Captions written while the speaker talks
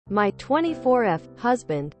My 24F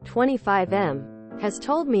husband, 25M, has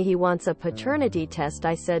told me he wants a paternity test.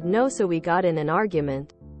 I said no, so we got in an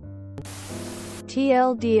argument.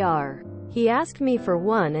 TLDR. He asked me for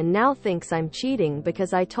one and now thinks I'm cheating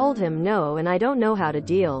because I told him no, and I don't know how to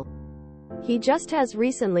deal. He just has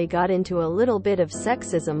recently got into a little bit of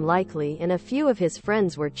sexism likely, and a few of his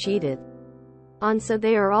friends were cheated on, so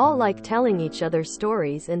they are all like telling each other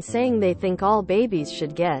stories and saying they think all babies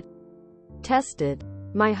should get tested.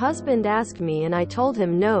 My husband asked me and I told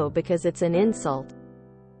him no because it's an insult.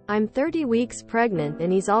 I'm 30 weeks pregnant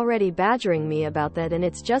and he's already badgering me about that, and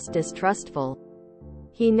it's just distrustful.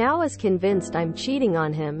 He now is convinced I'm cheating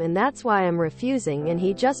on him, and that's why I'm refusing, and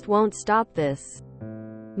he just won't stop this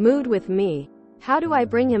mood with me. How do I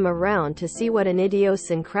bring him around to see what an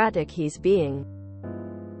idiosyncratic he's being?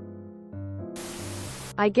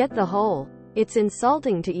 I get the whole "it's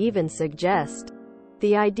insulting to even suggest"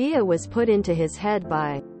 the idea was put into his head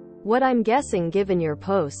by what I'm guessing, given your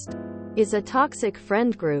post, is a toxic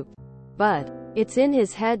friend group. But it's in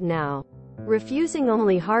his head now. Refusing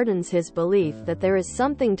only hardens his belief that there is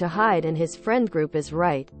something to hide and his friend group is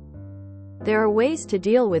right. There are ways to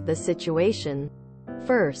deal with the situation.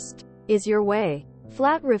 First is your way.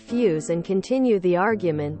 Flat refuse and continue the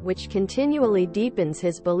argument, which continually deepens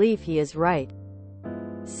his belief he is right.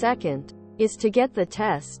 Second is to get the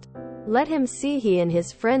test. Let him see he and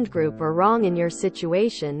his friend group are wrong in your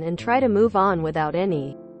situation and try to move on without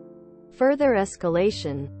any further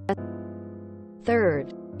escalation.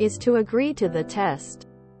 Third is to agree to the test.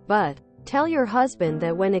 But tell your husband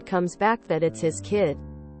that when it comes back that it's his kid.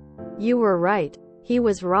 You were right. He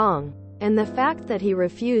was wrong. And the fact that he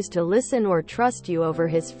refused to listen or trust you over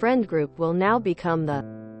his friend group will now become the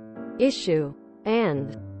issue.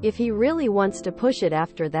 And if he really wants to push it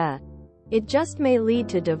after that, it just may lead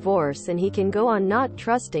to divorce, and he can go on not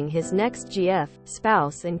trusting his next GF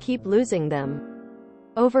spouse and keep losing them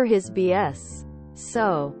over his BS.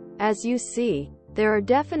 So, as you see, there are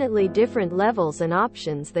definitely different levels and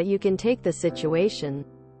options that you can take the situation.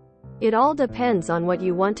 It all depends on what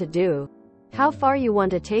you want to do, how far you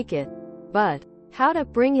want to take it, but how to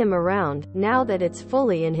bring him around, now that it's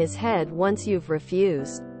fully in his head once you've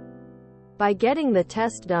refused. By getting the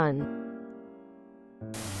test done.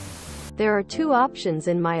 There are two options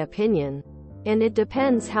in my opinion, and it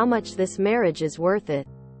depends how much this marriage is worth it.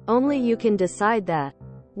 Only you can decide that.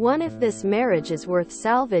 One, if this marriage is worth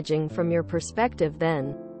salvaging from your perspective,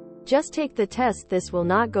 then just take the test. This will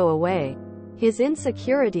not go away. His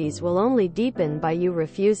insecurities will only deepen by you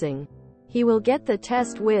refusing. He will get the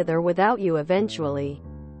test with or without you eventually,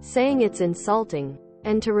 saying it's insulting,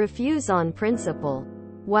 and to refuse on principle,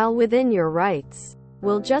 while within your rights,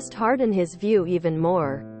 will just harden his view even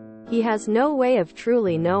more. He has no way of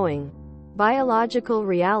truly knowing biological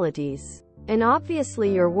realities. And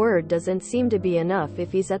obviously your word doesn't seem to be enough if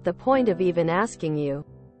he's at the point of even asking you.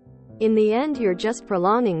 In the end, you're just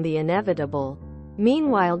prolonging the inevitable,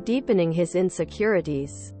 meanwhile deepening his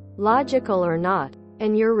insecurities, logical or not,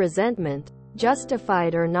 and your resentment,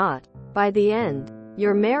 justified or not. By the end,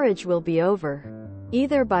 your marriage will be over,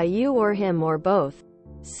 either by you or him or both.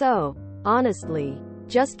 So, honestly,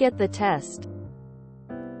 just get the test.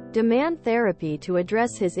 Demand therapy to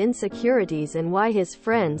address his insecurities and why his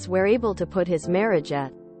friends were able to put his marriage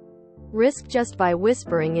at risk just by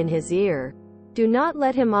whispering in his ear. Do not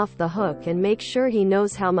let him off the hook, and make sure he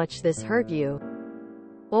knows how much this hurt you.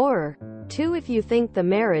 Or, 2, if you think the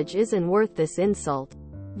marriage isn't worth this insult,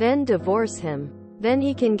 then divorce him. Then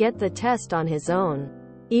he can get the test on his own.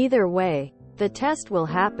 Either way, the test will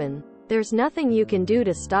happen. There's nothing you can do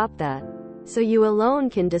to stop that. So you alone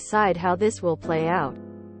can decide how this will play out.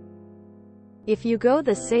 If you go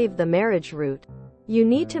the save the marriage route, you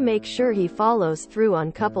need to make sure he follows through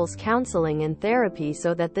on couples counseling and therapy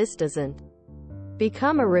so that this doesn't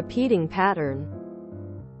become a repeating pattern.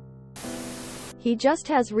 He just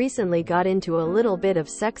has recently got into a little bit of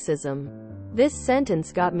sexism. This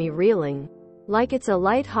sentence got me reeling. Like it's a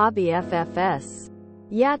light hobby FFS.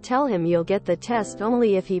 Yeah, tell him you'll get the test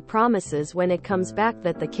only if he promises when it comes back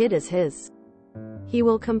that the kid is his. He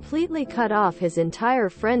will completely cut off his entire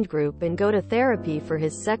friend group and go to therapy for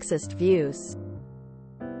his sexist views.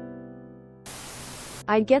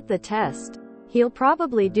 I'd get the test. He'll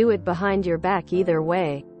probably do it behind your back either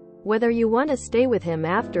way. Whether you want to stay with him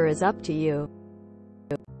after is up to you.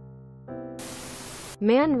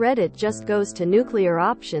 Man, Reddit just goes to nuclear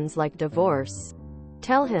options like divorce.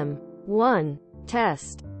 Tell him 1.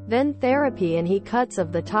 Test, then therapy, and he cuts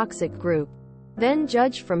of the toxic group. Then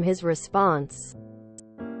judge from his response.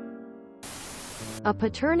 A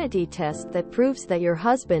paternity test that proves that your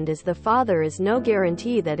husband is the father is no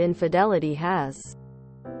guarantee that infidelity has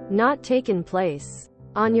not taken place.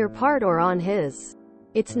 On your part or on his.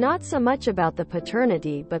 It's not so much about the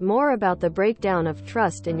paternity but more about the breakdown of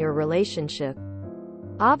trust in your relationship.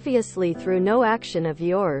 Obviously through no action of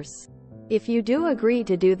yours. If you do agree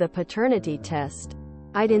to do the paternity test,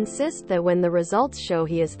 I'd insist that when the results show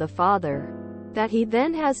he is the father, that he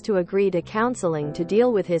then has to agree to counseling to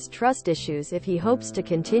deal with his trust issues if he hopes to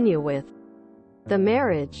continue with the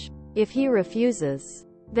marriage. If he refuses,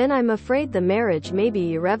 then I'm afraid the marriage may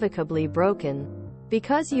be irrevocably broken,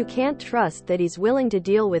 because you can't trust that he's willing to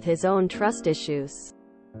deal with his own trust issues.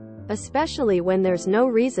 Especially when there's no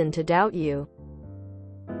reason to doubt you.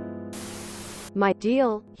 My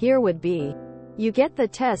deal here would be, you get the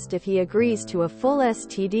test if he agrees to a full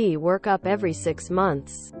STD workup every 6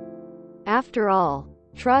 months. After all,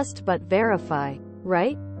 trust but verify,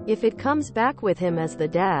 right? If it comes back with him as the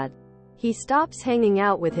dad, he stops hanging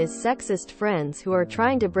out with his sexist friends who are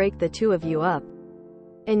trying to break the two of you up.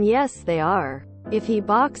 And yes, they are. If he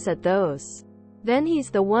balks at those, then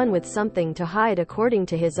he's the one with something to hide according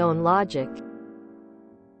to his own logic.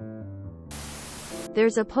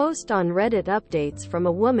 There's a post on Reddit updates from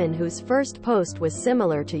a woman whose first post was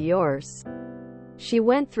similar to yours. She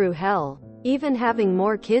went through hell, even having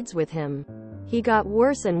more kids with him. He got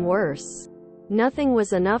worse and worse. Nothing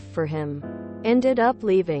was enough for him. Ended up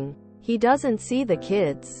leaving. He doesn't see the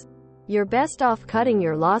kids. You're best off cutting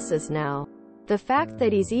your losses now. The fact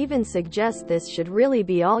that he's even suggests this should really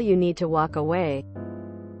be all you need to walk away.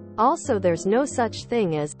 Also, there's no such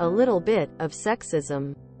thing as a little bit of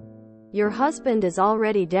sexism. Your husband is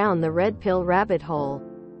already down the red pill rabbit hole.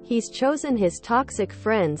 He's chosen his toxic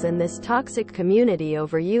friends and this toxic community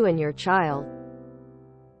over you and your child.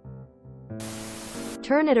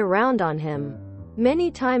 Turn it around on him.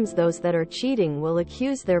 Many times those that are cheating will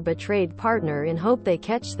accuse their betrayed partner in hope they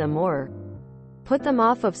catch them or put them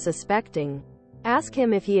off of suspecting. Ask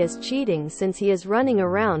him if he is cheating since he is running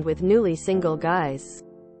around with newly single guys.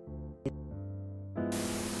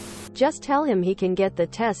 Just tell him he can get the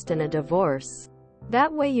test and a divorce.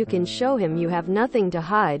 That way you can show him you have nothing to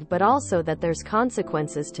hide but also that there's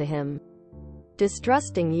consequences to him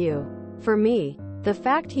distrusting you. For me, the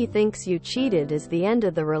fact he thinks you cheated is the end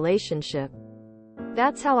of the relationship.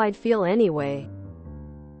 That's how I'd feel anyway.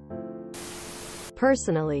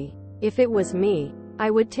 Personally, if it was me, I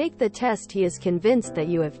would take the test he is convinced that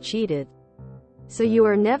you have cheated. So you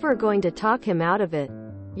are never going to talk him out of it.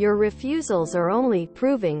 Your refusals are only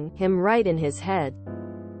proving him right in his head.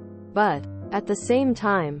 But, at the same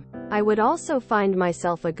time, I would also find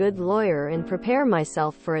myself a good lawyer and prepare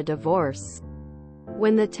myself for a divorce.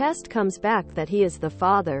 When the test comes back that he is the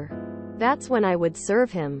father, that's when I would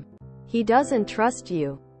serve him. He doesn't trust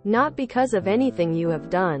you, not because of anything you have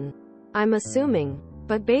done, I'm assuming,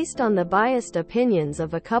 but based on the biased opinions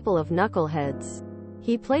of a couple of knuckleheads.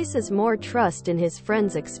 He places more trust in his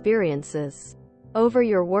friends' experiences over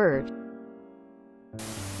your word.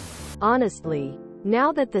 Honestly,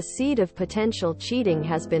 now that the seed of potential cheating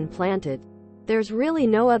has been planted, there's really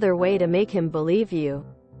no other way to make him believe you.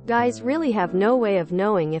 Guys really have no way of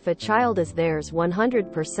knowing if a child is theirs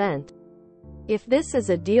 100%. If this is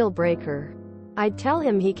a deal breaker, I'd tell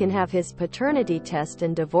him he can have his paternity test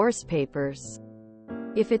and divorce papers.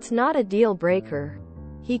 If it's not a deal breaker,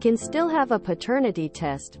 he can still have a paternity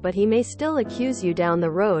test but he may still accuse you down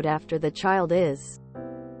the road after the child is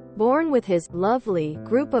born with his lovely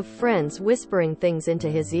group of friends whispering things into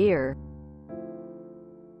his ear.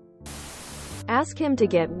 Ask him to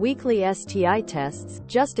get weekly STI tests,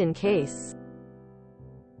 just in case.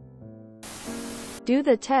 Do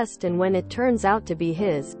the test and when it turns out to be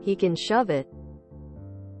his, he can shove it.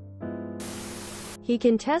 He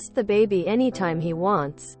can test the baby anytime he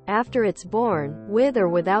wants, after it's born, with or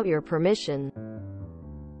without your permission.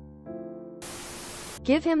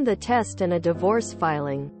 Give him the test and a divorce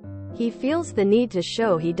filing. He feels the need to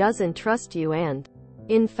show he doesn't trust you and,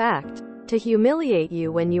 in fact, to humiliate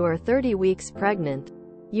you when you are 30 weeks pregnant.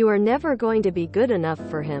 You are never going to be good enough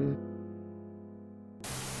for him.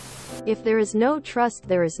 If there is no trust,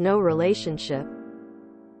 there is no relationship.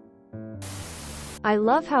 I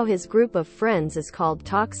love how his group of friends is called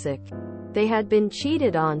toxic. They had been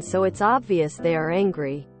cheated on, so it's obvious they are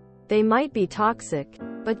angry. They might be toxic,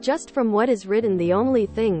 but just from what is written, the only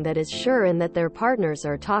thing that is sure is that their partners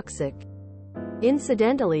are toxic.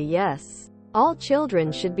 Incidentally, yes, all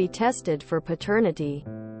children should be tested for paternity.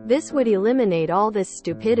 This would eliminate all this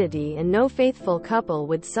stupidity and no faithful couple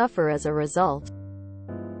would suffer as a result.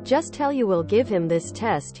 Just tell you will give him this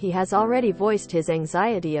test. He has already voiced his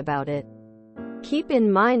anxiety about it. Keep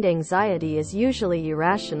in mind, anxiety is usually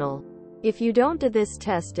irrational. If you don't do this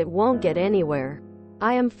test, it won't get anywhere.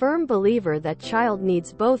 I am firm believer that child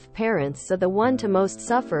needs both parents, so the one to most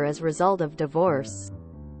suffer as result of divorce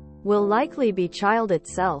will likely be child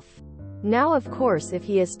itself. Now of course, if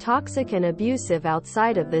he is toxic and abusive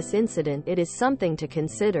outside of this incident, it is something to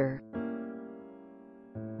consider.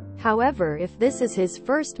 However, if this is his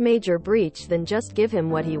first major breach, then just give him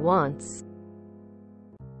what he wants.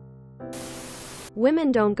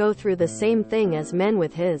 Women don't go through the same thing as men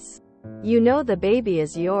with his. You know the baby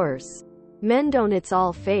is yours. Men don't, it's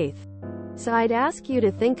all faith. So I'd ask you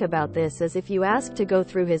to think about this as if you asked to go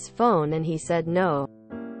through his phone and he said no.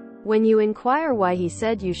 When you inquire why he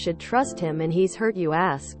said you should trust him and he's hurt, you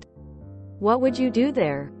asked, what would you do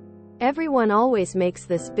there? Everyone always makes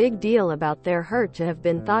this big deal about their hurt to have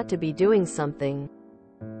been thought to be doing something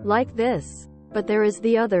like this. But there is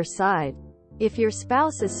the other side. If your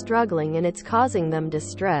spouse is struggling and it's causing them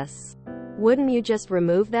distress, wouldn't you just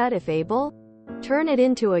remove that if able? Turn it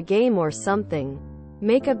into a game or something.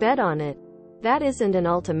 Make a bet on it. That isn't an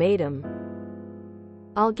ultimatum.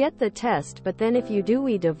 I'll get the test, but then if you do,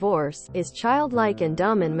 we divorce, is childlike and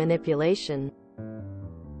dumb and manipulation.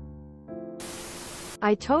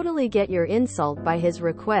 I totally get your insult by his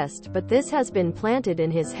request, but this has been planted in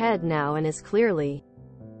his head now and is clearly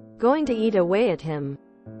going to eat away at him.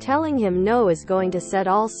 Telling him no is going to set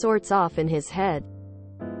all sorts off in his head.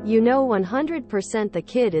 You know 100% the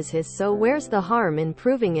kid is his, so where's the harm in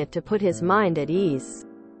proving it to put his mind at ease?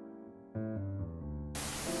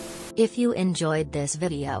 If you enjoyed this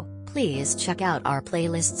video, please check out our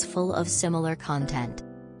playlists full of similar content.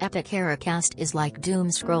 Epic Ericast is like doom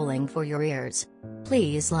scrolling for your ears.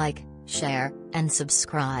 Please like, share, and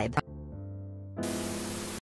subscribe.